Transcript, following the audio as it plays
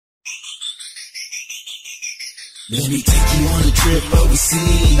Let me take you on a trip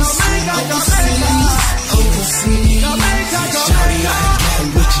overseas. Overseas. Shawty, I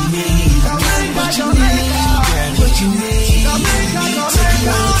got what you need. What you need. What you need. Let me take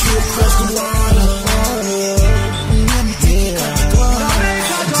you on a trip across the water. Let me take you across the water.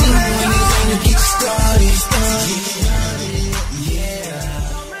 I'll do anything to get you started.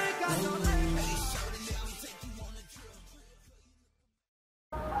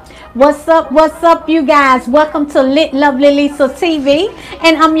 What's up, you guys? Welcome to Lit Lovely Lisa TV,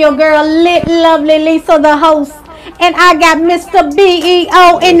 and I'm your girl, Lit Lovely Lisa, the host. And I got Mr.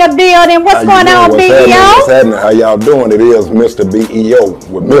 B.E.O in the building. What's going on, B.E.O? What's happening? How y'all doing? It is Mr. B.E.O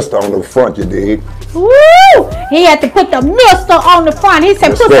with Mr. on the front, you dig? Woo! He had to put the Mr. on the front. He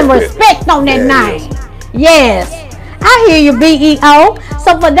said, put some respect on that name. Yes. I hear you, B.E.O.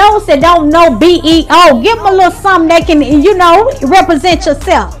 So for those that don't know B.E.O, give them a little something they can, represent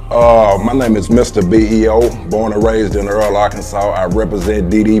yourself. My name is Mr. B.E.O, born and raised in Earl, Arkansas. I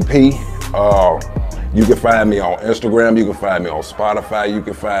represent DDP. You can find me on Instagram. You can find me on Spotify. You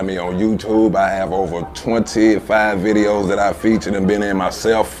can find me on YouTube. I have over 25 videos that I featured and been in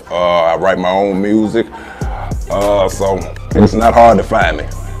myself. I write my own music. So it's not hard to find me.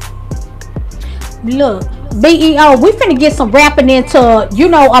 Look, B.E.O, we finna get some rapping into,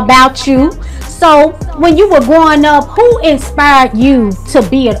 about you. So when you were growing up, who inspired you to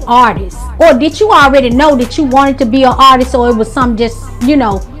be an artist? Or did you already know that you wanted to be an artist, or it was something just,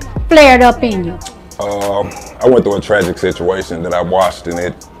 flared up in you? I went through a tragic situation that I watched, and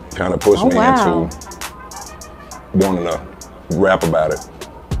it kind of pushed me into wanting to rap about it,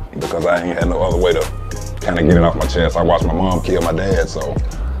 because I ain't had no other way to kind of get it off my chest. I watched my mom kill my dad, so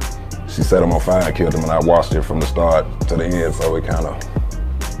she set him on fire and killed him, and I watched it from the start to the end, so it kind of...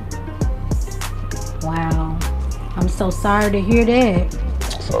 Wow. I'm so sorry to hear that.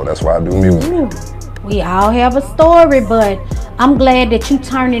 So that's why I do music. Ooh. We all have a story, but I'm glad that you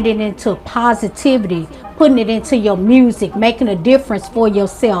turning it into positivity, putting it into your music, making a difference for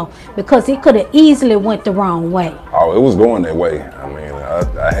yourself, because it could have easily went the wrong way. Oh, it was going that way. I mean,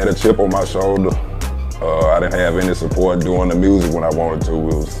 I had a chip on my shoulder. I didn't have any support doing the music when I wanted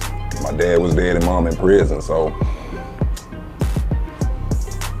to. My dad was dead and mom in prison, so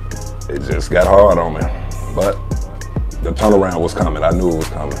it just got hard on me. But the turnaround was coming. I knew it was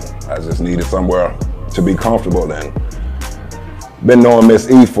coming. I just needed somewhere to be comfortable, and been knowing Miss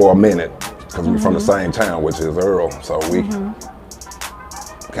E for a minute, because we're from the same town, which is Earl. So we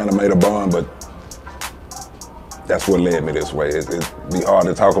kind of made a bond, but that's what led me this way. It'd be hard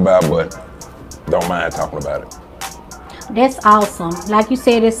to talk about, but don't mind talking about it. That's awesome. Like you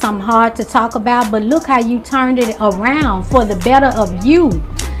said, it's something hard to talk about, but look how you turned it around for the better of you.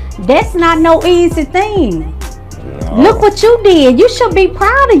 That's not no easy thing. No. Look what you did. You should be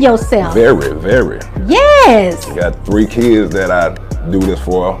proud of yourself. Very, very. Yes. I got 3 kids that I do this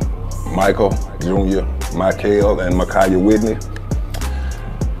for. Michael, Jr., Michael, and Micaiah Whitney.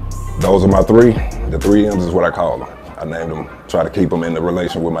 Those are my 3. The 3 M's is what I call them. I named them, try to keep them in the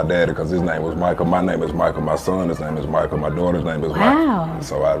relation with my daddy, because his name was Michael. My name is Michael. My son, his name is Michael. My daughter's name is Michael.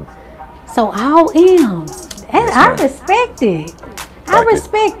 So all M's. I respect it. I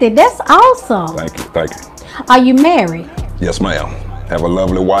respect it. That's awesome. Thank you. Thank you. Are you married? Yes, ma'am. Have a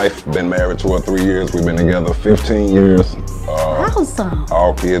lovely wife. Been married 2 or 3 years. We've been together 15 years. Awesome.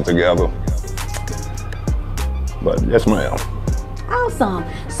 All kids together. But yes, ma'am. Awesome.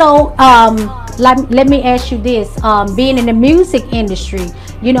 So, let me ask you this: being in the music industry,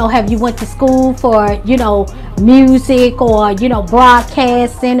 have you went to school for, music, or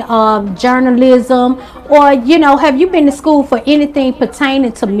broadcasting, journalism, or have you been to school for anything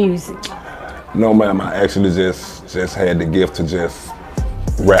pertaining to music? No, ma'am. I actually just had the gift to just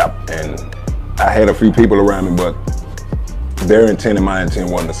rap, and I had a few people around me, but their intent and my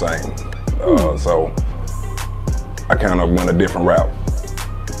intent wasn't the same. So I kind of went a different route,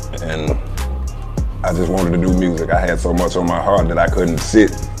 and I just wanted to do music. I had so much on my heart that I couldn't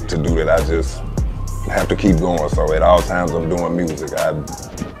sit to do that. I just have to keep going. So at all times I'm doing music. I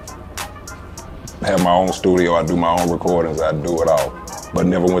have my own studio. I do my own recordings. I do it all, but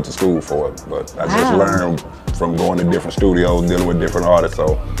never went to school for it. But I just learned from going to different studios, dealing with different artists.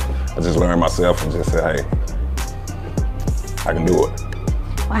 So I just learned myself and just said, hey, I can do it.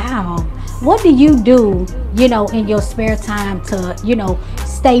 Wow. What do you do, in your spare time to,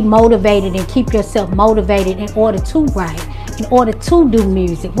 stay motivated and keep yourself motivated in order to write, in order to do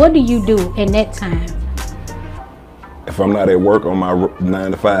music? What do you do in that time? If I'm not at work on my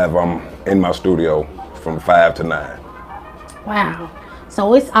 9 to 5, I'm in my studio from 5 to 9. Wow.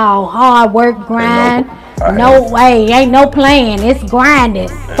 So it's all hard work, grind. No way, ain't no playing. It's grinding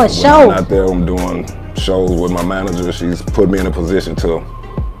for sure. I'm out there, I'm doing shows with my manager. She's put me in a position to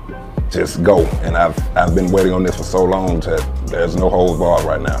just go. And I've been waiting on this for so long that there's no holds barred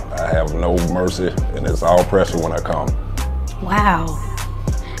right now. I have no mercy, and it's all pressure when I come. Wow.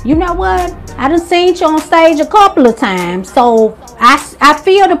 You know what? I done seen you on stage a couple of times. So I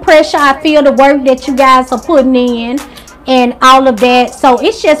feel the pressure. I feel the work that you guys are putting in and all of that. So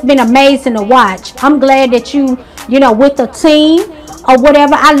it's just been amazing to watch. I'm glad that you know, with the team or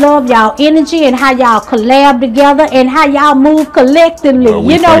whatever. I love y'all energy and how y'all collab together and how y'all move collectively. Well,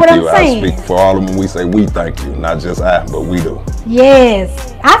 you know what I'm saying? I speak for all of them when we say we thank you, not just I, but we do.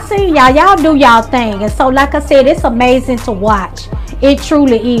 Yes, I see y'all do y'all thing. And so like I said, it's amazing to watch. It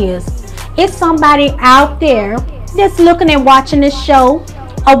truly is. It's somebody out there that's looking and watching this show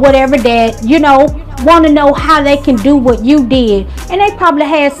or whatever that, you know, want to know how they can do what you did. And they probably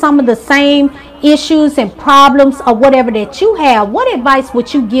had some of the same issues and problems or whatever that you have. What advice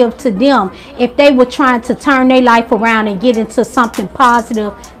would you give to them if they were trying to turn their life around and get into something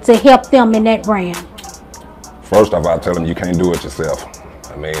positive to help them in that realm? First off, I tell them you can't do it yourself.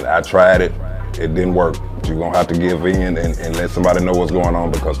 I mean, I tried it. It didn't work. You're going to have to give in and let somebody know what's going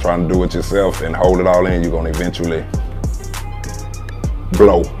on, because trying to do it yourself and hold it all in, you're going to eventually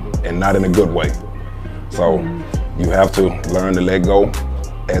blow, and not in a good way. So you have to learn to let go,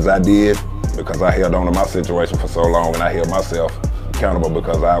 as I did, because I held on to my situation for so long, and I held myself accountable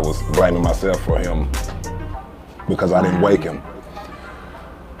because I was blaming myself for him because I didn't wake him.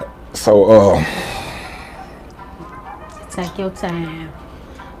 So take your time.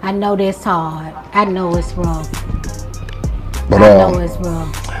 I know that's hard. I know it's rough. But I know it's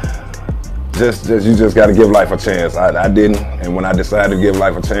rough. You just got to give life a chance. I didn't, and when I decided to give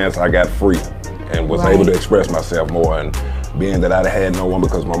life a chance, I got free and was able to express myself more. And being that I had no one,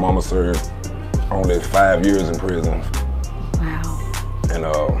 because my mama served only 5 years in prison. Wow.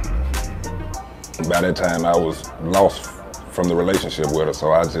 And by that time I was lost from the relationship with her.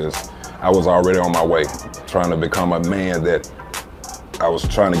 So I was already on my way, trying to become a man that I was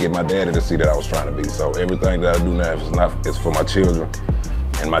trying to get my daddy to see that I was trying to be. So everything that I do now is for my children,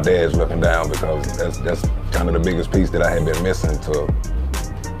 and my dad's looking down, because that's kind of the biggest piece that I had been missing to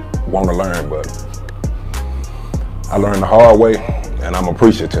want to learn. But I learned the hard way, and I'm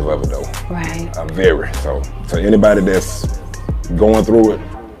appreciative of it though. Right. I'm very. So to anybody that's going through it,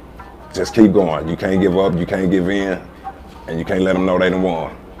 just keep going. You can't give up, you can't give in, and you can't let them know they done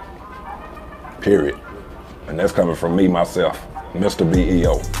won. Period. And that's coming from me, myself, Mr.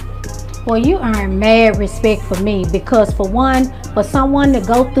 B.E.O. Well, you earn mad respect for me, because for one, for someone to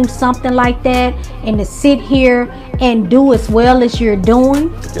go through something like that and to sit here and do as well as you're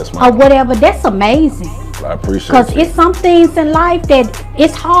doing, yes, or whatever, that's amazing. I appreciate it. Because it's some things in life that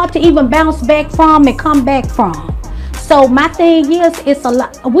it's hard to even bounce back from and come back from. So my thing is, it's a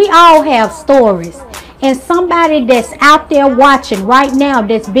lot. We all have stories. And somebody that's out there watching right now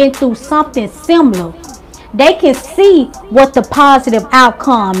that's been through something similar, they can see what the positive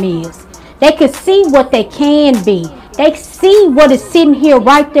outcome is. They can see what they can be. They see what is sitting here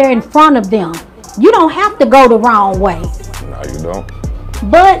right there in front of them. You don't have to go the wrong way. No, you don't.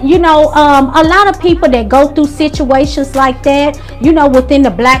 But, you know, a lot of people that go through situations like that, you know, within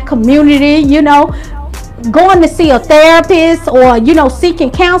the black community, you know, going to see a therapist or, you know, seeking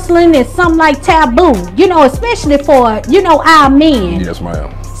counseling is something like taboo, you know, especially for, you know, our men. Yes,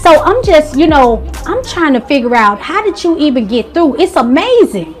 ma'am. So I'm just, you know, I'm trying to figure out, how did you even get through? It's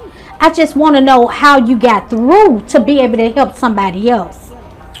amazing. I just want to know how you got through to be able to help somebody else.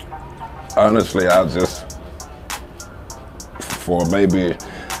 Honestly, I just, for maybe,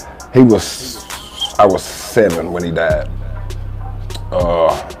 I was 7 when he died.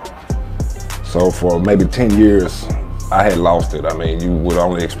 So for maybe 10 years, I had lost it. I mean, you would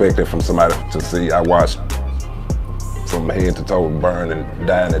only expect it from somebody to see. I watched from head to toe burn and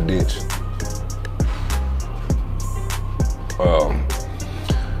die in a ditch.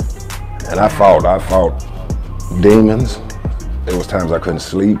 And I fought demons. There was times I couldn't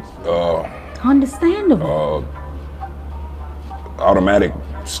sleep. Understandable. Automatic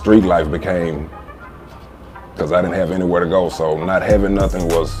street life became, because I didn't have anywhere to go. So not having nothing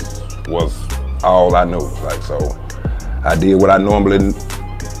was all I knew. Like, so I did what I normally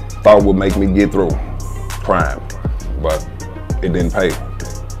thought would make me get through crime, but it didn't pay.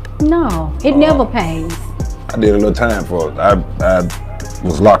 No, it never pays. I did a little time for it. I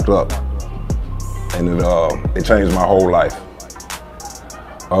was locked up, and it changed my whole life.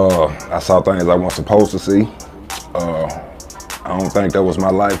 I saw things I wasn't supposed to see. I don't think that was my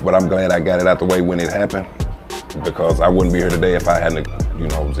life, but I'm glad I got it out the way when it happened, because I wouldn't be here today if I hadn't, you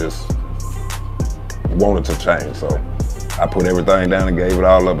know, just wanted to change. So I put everything down and gave it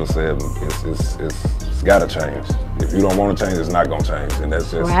all up and said, it's It's gotta change. If you don't want to change, it's not gonna change, and that's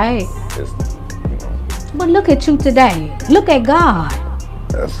just right. It's, you know, But look at you today. Look at God.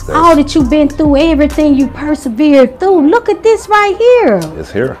 that's All that you've been through, everything you persevered through. Look at this right here.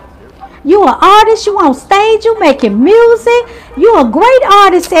 it's here. You an artist, you on stage, you making music. You a great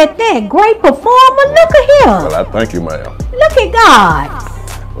artist at that. Great performer. Look at him. Well, I thank you, ma'am. Look at God.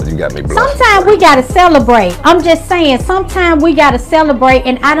 Well, you got me blessed. Sometimes we gotta celebrate. I'm just saying, sometimes we gotta celebrate,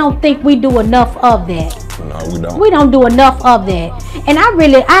 and I don't think we do enough of that. No, we don't. We don't do enough of that. And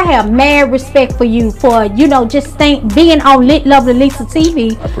I have mad respect for you for, just being on Lit Lovely Lisa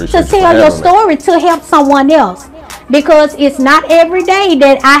TV to tell your story to help someone else. Because it's not every day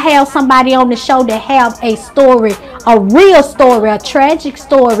that I have somebody on the show that have a story, a real story, a tragic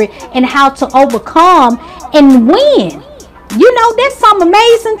story, and how to overcome and win. That's some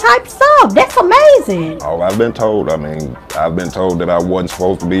amazing type stuff. That's amazing. Oh, I've been told. I've been told that I wasn't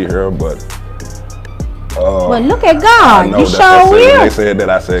supposed to be here, but well, look at God. You sure will. They said that.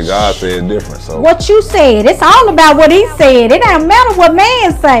 I said God said different. So what you said, it's all about what He said. It don't matter what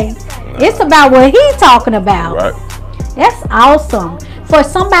man say. It's about what He talking about. Right. That's awesome. For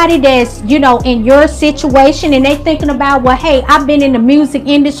somebody that's, in your situation and they thinking about, well, hey, I've been in the music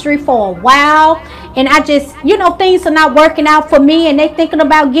industry for a while and I just, things are not working out for me and they thinking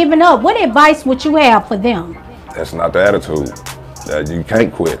about giving up. What advice would you have for them? That's not the attitude. You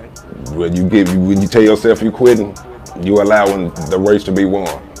can't quit. When you tell yourself you're quitting, you allowing the race to be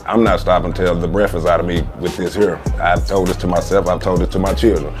won. I'm not stopping till the breath is out of me with this here. I've told this to myself, I've told it to my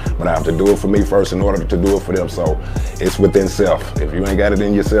children. But I have to do it for me first in order to do it for them. So it's within self. If you ain't got it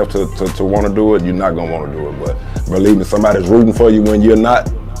in yourself to want to do it, you're not going to want to do it. But believe me, somebody's rooting for you when you're not.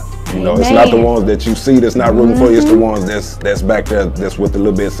 It's not the ones that you see that's not rooting for you. It's the ones that's back there that's with a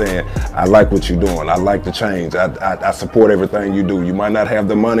little bit saying, I like what you're doing. I like the change. I support everything you do. You might not have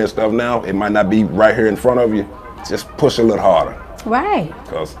the money and stuff now. It might not be right here in front of you. Just push a little harder. Right.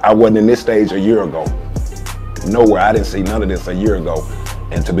 Because I wasn't in this stage a year ago. Nowhere. I didn't see none of this a year ago.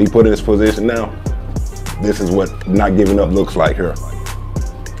 And to be put in this position now, this is what not giving up looks like here.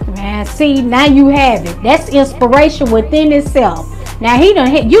 Man, see, now you have it. That's inspiration within itself. Now you done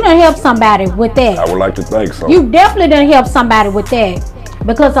help somebody with that. I would like to think so. You definitely done help somebody with that.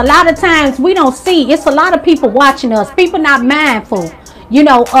 Because a lot of times we don't see, it's a lot of people watching us. People not mindful,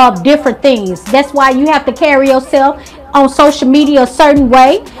 of different things. That's why you have to carry yourself on social media a certain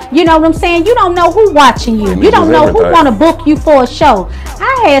way. You know what I'm saying? You don't know who watching you. You don't know who want to book you for a show.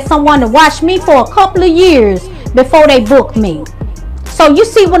 I had someone to watch me for a couple of years before they booked me. So you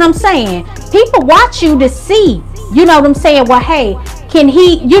see what I'm saying? People watch you to see, you know what I'm saying? Well, hey, can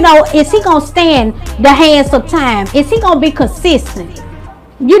he, is he going to stand the hands of time? Is he going to be consistent?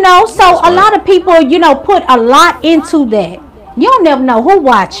 So a lot of people, put a lot into that. You don't never know who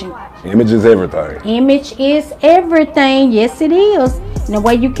watching. Image is everything. Image is everything. Yes, it is. And the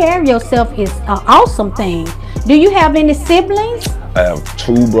way you carry yourself is an awesome thing. Do you have any siblings? I have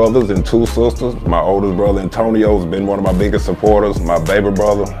 2 brothers and 2 sisters. My oldest brother, Antonio, has been one of my biggest supporters. My baby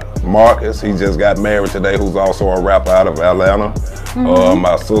brother, Marcus, he just got married today, who's also a rapper out of Atlanta.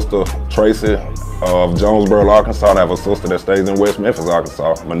 My sister, Tracy, of Jonesboro, Arkansas. I have a sister that stays in West Memphis,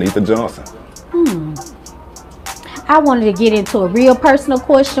 Arkansas, Manitha Johnson. I wanted to get into a real personal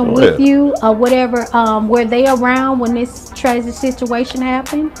question with you or whatever. Were they around when this tragic situation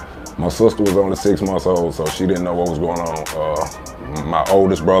happened? My sister was only 6 months old, so she didn't know what was going on. My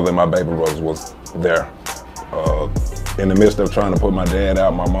oldest brother and my baby brothers was there. In the midst of trying to put my dad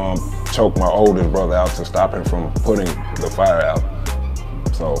out, my mom choked my oldest brother out to stop him from putting the fire out.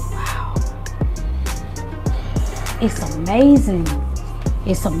 So. Wow. It's amazing.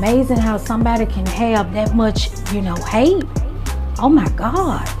 It's amazing how somebody can have that much, hate. Oh my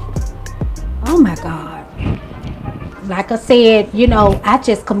God. Oh my God. Like I said, I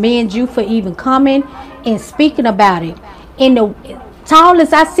just commend you for even coming and speaking about it. In the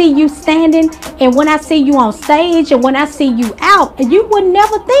tallest I see you standing, and when I see you on stage, and when I see you out, and you would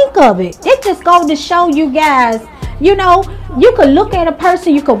never think of it. It just goes to show you guys, you could look at a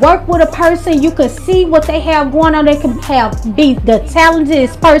person, you could work with a person, you could see what they have going on. They can be the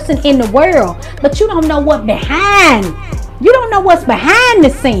talentedest person in the world, but you don't know what behind. You don't know what's behind the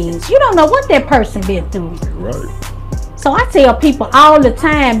scenes. You don't know what that person been through. Right. So I tell people all the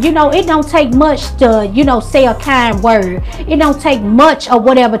time, it don't take much to, say a kind word. It don't take much or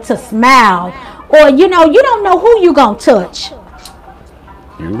whatever to smile. Or, you don't know who you gonna touch.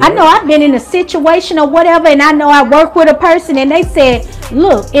 I know I've been in a situation or whatever, and I know I work with a person and they said,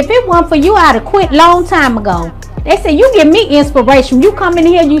 look, if it weren't for you, I'd have quit long time ago. They say you give me inspiration. You come in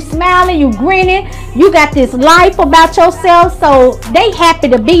here, you smiling, you grinning, you got this life about yourself. So they happy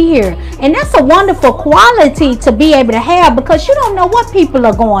to be here, and that's a wonderful quality to be able to have, because you don't know what people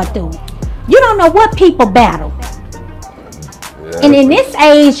are going through. You don't know what people battle. Yeah, and in this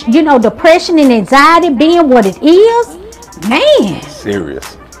age, you know, depression and anxiety being what it is, man.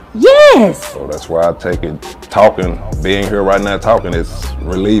 Serious. Yes. So that's why I take it. Talking, being here right now, talking is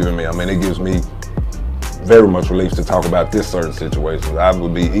relieving me. I mean, it gives me very much relief to talk about this certain situation. I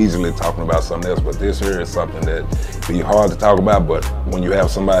would be easily talking about something else, but this here is something that be hard to talk about. But when you have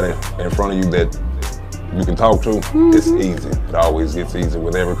somebody in front of you that you can talk to, it's easy. It always gets easy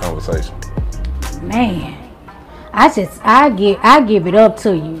with every conversation. Man, I give it up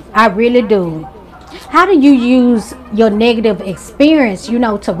to you. I really do. How do you use your negative experience, you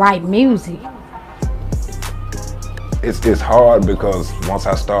know, to write music? It's hard because once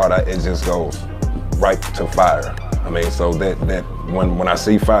I start, it just goes right to fire. I mean, so that when I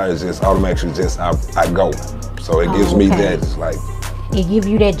see fire, it's just automatically just I go. So it gives me that. It's like it give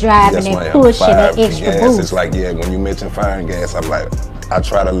you that drive and that push and that extra boost. It's like, yeah, when you mention fire and gas, I'm like, I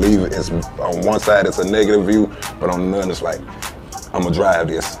try to leave it. It's on one side it's a negative view, but on the other it's like, I'm gonna drive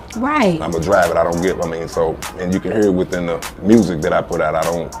this. Right. I'm gonna drive it. I don't get. I mean, so, and you can hear it within the music that I put out. I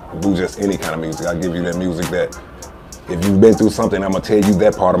don't do just any kind of music. I give you that music that, if you've been through something, I'm gonna tell you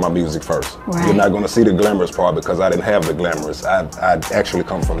that part of my music first. Right. You're not gonna see the glamorous part because I didn't have the glamorous. I actually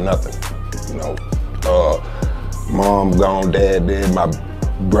come from nothing. You know, mom gone, dad dead. My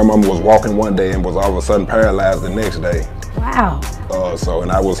grandmama was walking one day and was all of a sudden paralyzed the next day. Wow.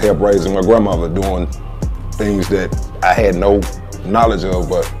 And I was help raising my grandmother, doing things that I had no knowledge of,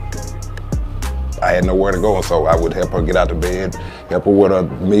 but I had nowhere to go, and so I would help her get out of bed, help her with her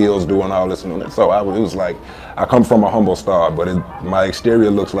meals, doing all this and that. So it was like, I come from a humble start, but my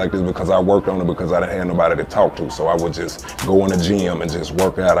exterior looks like this because I worked on it, because I didn't have nobody to talk to. So I would just go in the gym and just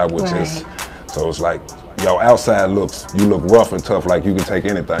work out. I would just, so it's like, yo, outside you look rough and tough, like you can take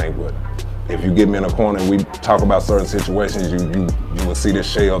anything, but if you get me in a corner and we talk about certain situations, you will see this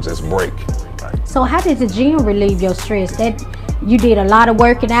shell just break. So how did the gym relieve your stress? That you did a lot of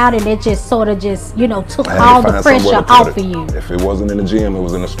working out and it just sort of just, you know, took all the pressure off of you. If it wasn't in the gym, it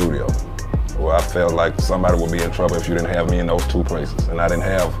was in the studio. Well, I felt like somebody would be in trouble if you didn't have me in those two places. And I didn't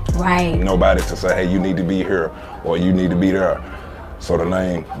have nobody to say, hey, you need to be here or you need to be there. So the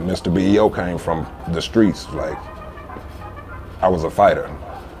name Mr. B.E.O. came from the streets. Like, I was a fighter.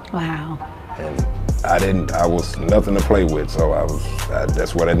 Wow. And I was nothing to play with, so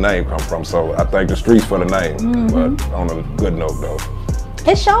that's where that name come from. So I thank the streets for the name, but on a good note though.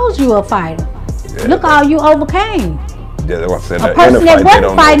 It shows you a fighter. Yeah, look how you overcame. Yeah, that's what I said. A person that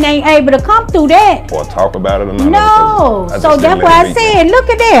wasn't fighting ain't able to come through that. Or talk about it or not. No, so that's why I said, look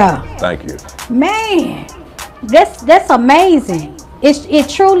at there. Thank you. Man, that's amazing. It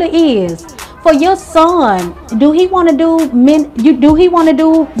truly is. For your son, do he want to do,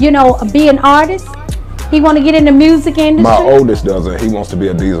 you know, be an artist? He want to get in the music industry? My oldest doesn't. He wants to be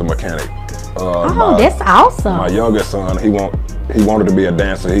a diesel mechanic. That's awesome. My youngest son, he wanted to be a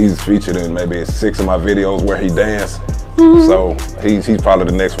dancer. He's featured in maybe 6 of my videos where he danced. So he's probably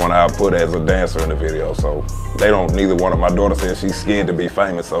the next one I'll put as a dancer in the video. So neither one of my daughters said she's scared to be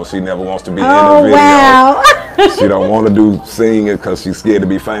famous, so she never wants to be in the video. Wow. She don't want to do singing because she's scared to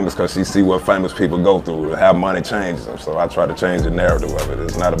be famous, because she see what famous people go through, how money changes them. So I try to change the narrative of it.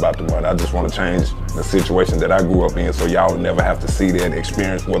 It's not about the money. I just want to change the situation that I grew up in, so y'all never have to see that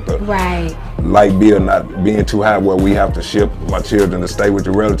experience with the light bill not being too high where we have to ship my children to stay with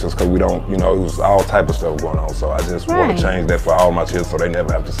your relatives because we don't, you know, it was all type of stuff going on. So I just want to change that for all my children so they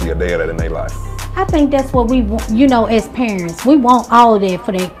never have to see a day of that in their life. I think that's what we want, you know, as parents. We want all of that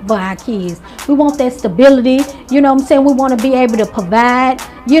for our kids. We want that stability, you know what I'm saying? We want to be able to provide,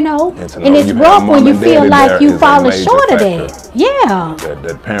 you know, and it's rough when you feel like you falling short of that. Yeah.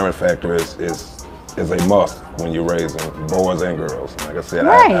 That parent factor is a must when you're raising boys and girls. Like I said,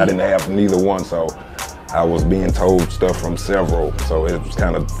 I didn't have neither one, so I was being told stuff from several, so it was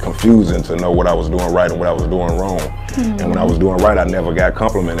kind of confusing to know what I was doing right and what I was doing wrong. And when I was doing right, I never got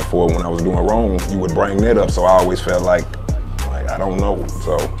complimented for it. When I was doing wrong, you would bring that up, so I always felt like I don't know.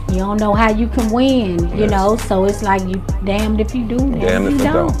 So you don't know how you can win, you know, so it's like you damned if you do, damned if you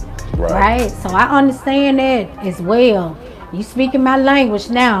don't. Right. So I understand that as well. You speaking my language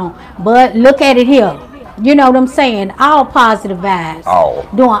now, but look at it here. You know what I'm saying? All positive vibes.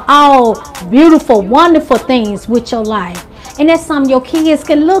 Doing all beautiful, wonderful things with your life. And that's something your kids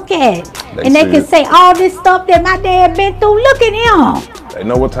can look at. They can say, all this stuff that my dad been through, look at him. They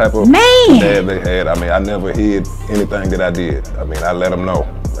know what type of dad they had. I mean, I never hid anything that I did. I mean, I let them know.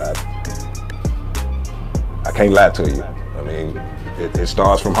 I I can't lie to you. I mean, it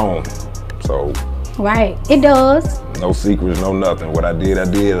starts from home. So. Right, it does. No secrets, no nothing. What I did.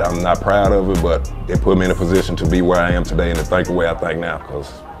 I'm not proud of it, but it put me in a position to be where I am today and to think the way I think now,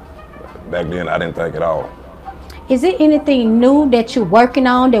 because back then I didn't think at all. Is there anything new that you're working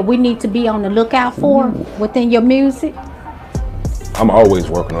on that we need to be on the lookout for within your music? I'm always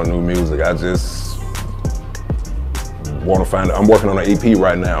working on new music. I just want to find it. I'm working on an EP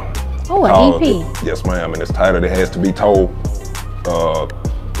right now. Oh, an EP? Yes, ma'am, and it's titled It Has to Be Told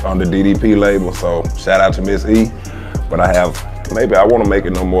on the DDP label, so shout out to Miss E. But I want to make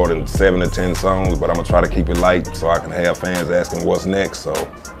it no more than 7 to 10 songs, but I'm going to try to keep it light so I can have fans asking what's next,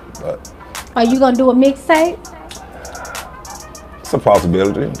 but. Are you going to do a mixtape? It's a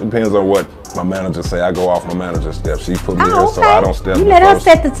possibility. Depends on what my manager say. I go off my manager's steps. She put me here, okay. so I don't step. You let her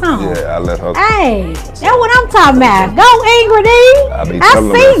set the tone. Yeah, I let her. Hey, that's what I'm talking about. Go, Ingrid E.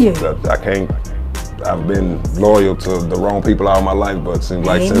 I see you. I've been loyal to the wrong people all my life, but it seems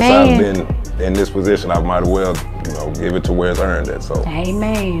like since I've been in this position, I might as well, give it to where it's earned it. So.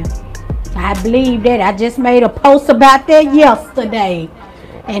 Amen. I believe that. I just made a post about that yesterday.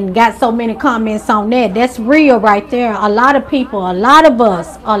 And got so many comments on that. That's real right there. A lot of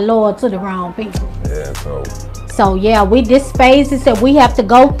us are loyal to the wrong people. Yeah, so yeah, this phases that we have to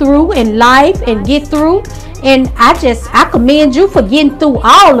go through in life and get through. And I commend you for getting through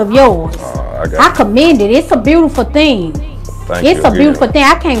all of yours. I commend it. It's a beautiful thing. It's a beautiful thing.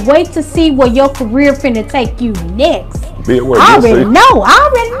 I can't wait to see where your career finna take you next. I already know.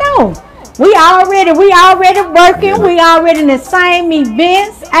 We already working. We already in the same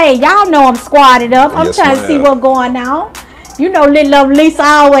events. Hey, y'all know I'm squatted up. I'm trying to see what's going on. You know, little love Lisa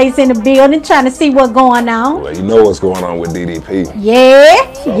always in the building trying to see what's going on. Well, you know what's going on with DDP. Yeah.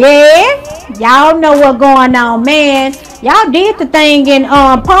 Y'all know what's going on, man. Y'all did the thing in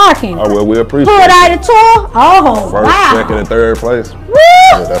parking. Oh, well, we appreciate it. Pulled out the tour. Oh, First, wow. second, and third place. Woo!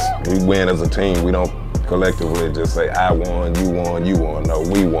 Yeah, we win as a team. We don't collectively just say, I won, you won, you won. No,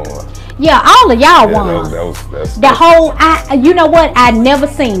 we won. Yeah, all of y'all won. You know what? I never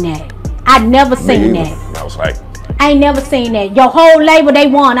seen that. I never seen that. I was like, I ain't never seen that. Your whole label, they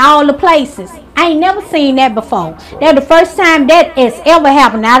won all the places. I ain't never seen that before. That's the first time that has ever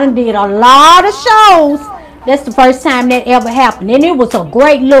happened. I done did a lot of shows. That's the first time that ever happened. And it was a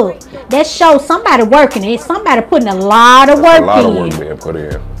great look. That shows somebody working it. Somebody putting a lot of work in. A lot of work being put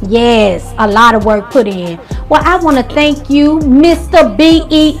in. Yes, a lot of work put in. Well, I want to thank you, Mr.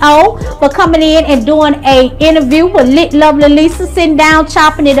 B.E.O, for coming in and doing an interview with Lit Lovely Lisa, sitting down,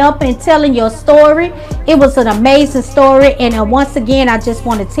 chopping it up and telling your story. It was an amazing story. And once again, I just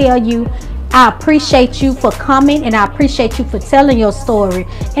want to tell you, I appreciate you for coming and I appreciate you for telling your story.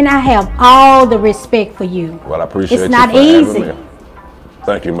 And I have all the respect for you. Well, I appreciate you. It's not easy.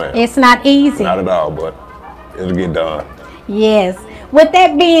 Thank you, ma'am. It's not easy. Not at all, but it'll get done. Yes. With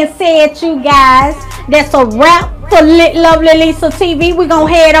that being said, you guys, that's a wrap for Lit Lovely Lisa TV. We're going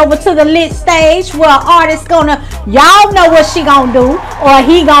to head over to the lit stage where artist y'all know what she going to do or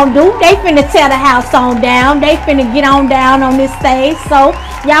he going to do. They finna tear the house on down. They finna get on down on this stage. So,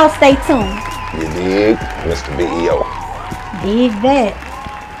 y'all stay tuned. You dig? Mr. B.E.O. Dig that.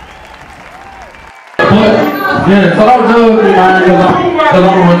 Yeah, so I'm doing it, man, because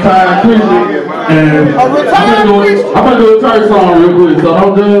I'm a retired preacher. And I'm gonna do a church song real quick. So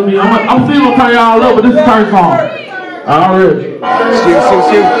don't judge me. I'm still gonna turn y'all up, but this is a church song. Alright.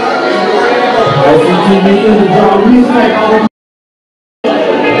 Shoot.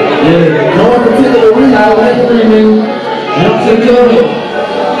 Yeah, no particular reason. I like streaming. And I'm sick of it.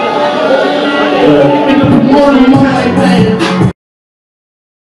 In the morning,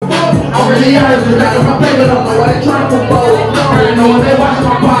 I'm really honest with that. My baby don't know what they trying to propose. Already know when they watch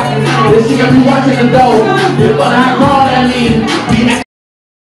my pocket. Then she got me watching the door. You're gonna have crawl at me.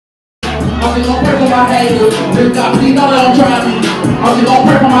 I'm just gonna pray for my haters. Just God, please don't let them try me. I'm just gonna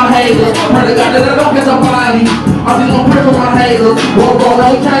pray for my haters. Pray to God that I don't get the body. I'm just gonna pray for my haters. Roll,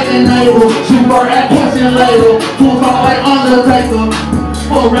 no chain and navel. Shoot for that question later. Tools on like Undertaker.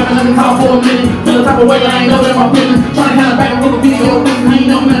 For a rapping, let me talk for a minute. Feel the type of way that I ain't know that my business. Trying to count it back and look a video. I ain't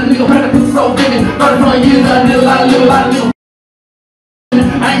no man, nigga, better put so vivid. 34 years, I did a lot of little.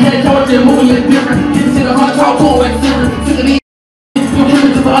 I ain't had a choice, and moving is different. Get shit a hundred talk to him like serious. Sick of these. You're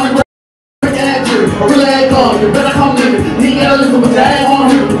really just a underground. I really ain't gone. You better come with me. You ain't gotta listen, but you ain't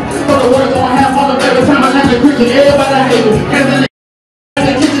gonna hear me. So the word gonna have on the every time I land the creature. Everybody hate me. And then in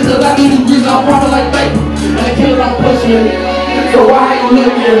the kitchen, cause I do the grease, I'm proper like bacon. And the killers don't push me. So why you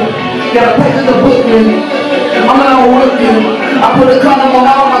looking? Gotta pay to the booking. I'm not working. I put a condom on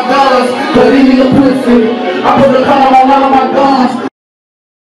all my guns. Cause these niggas pussy. I put a condom on all of my guns.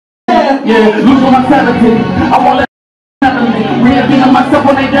 Yeah, when I'm 17. I won't let reinventing myself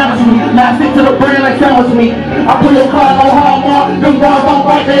when they damage me. Now I stick to the brand like sandwich me. I put your car on Hallmark. Them guys don't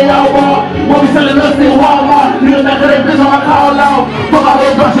fight, they all bar. When we selling us in Walmart, niggas back to that bitch on my call out. Fuck all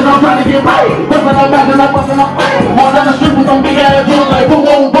that brushing, I'm trying to get paid. Bustin' up back and I'm bustin' up face. Walk down the street with some big ass drums like boom,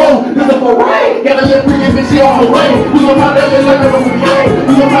 boom, boom. This is a parade. Got a little pretty bitch, she on her way. We gon' pop that bitch like a grenade.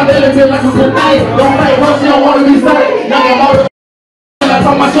 We gon' pop that bitch like a grenade. Don't fight her, she don't wanna be safe. Young and motor. I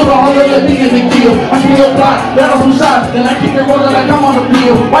told my shoulder, all of the niggas in kill. I still fly, let off some shots, then I keep it rolling like I'm on the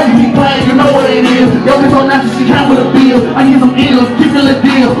field. Why you keep playing? You know what it is. Yo, bitch so natural, she came with a bill. I need some eels, keep it a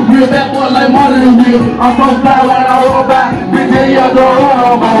deal. Real bad boy like Martin and Will. I'm so fly when I roll back. Bitch, yeah, go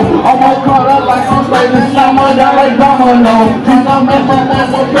on. Almost caught up like some slave and slam her down like domino. She's gonna mess my man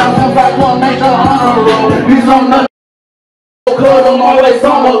for crap, since I won't make the honor roll. These on the cause I'm always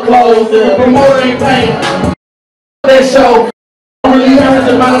summer clothes. The more ain't paying. That show. Really hurts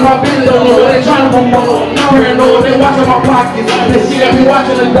about my business, don't know what they trying to promote. Paranoid, they watching my pockets. They see that me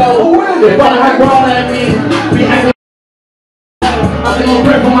watching the dough. They thought I grown at me. Be acting. I'm just gonna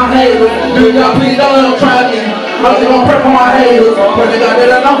pray for my haters. Dude, y'all please don't try me. I'm just gonna pray for my haters. But they got that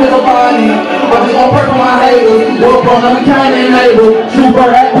I don't get nobody. I'm just gonna pray for my haters. Work on them, kind and able. Super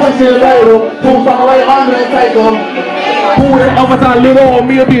at pushing later. Pull some away under and take them. Whoever thought little on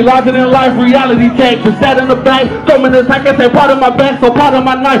me will be larger than life, reality check. To sat in the back, come in the pack and say part of my back, so part of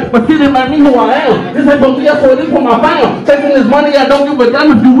my knife. But see, this like me who I am. This ain't for me, that's for this for my fam. Taking this money, I don't give a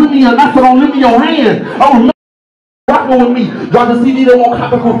damn if you with me or not, so don't leave me your hand. Oh, remember rocking with me. Drop the CD, they won't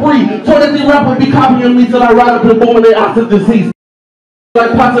copy for free. So that these rappers be copying me till I ride up and boom and they out to deceased.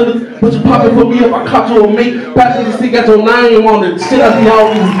 Like positive, but you poppin' for me if I caught you with me. Pass the CD, got your name on it. Shit, I see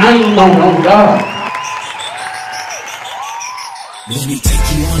all these names on it, oh God. Let me take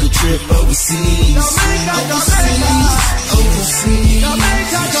you on a trip overseas. Overseas.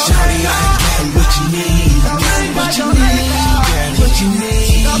 Shawty, I got what you need. What you need. What you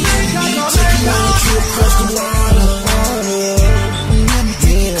need. Let me take you on a trip across the world.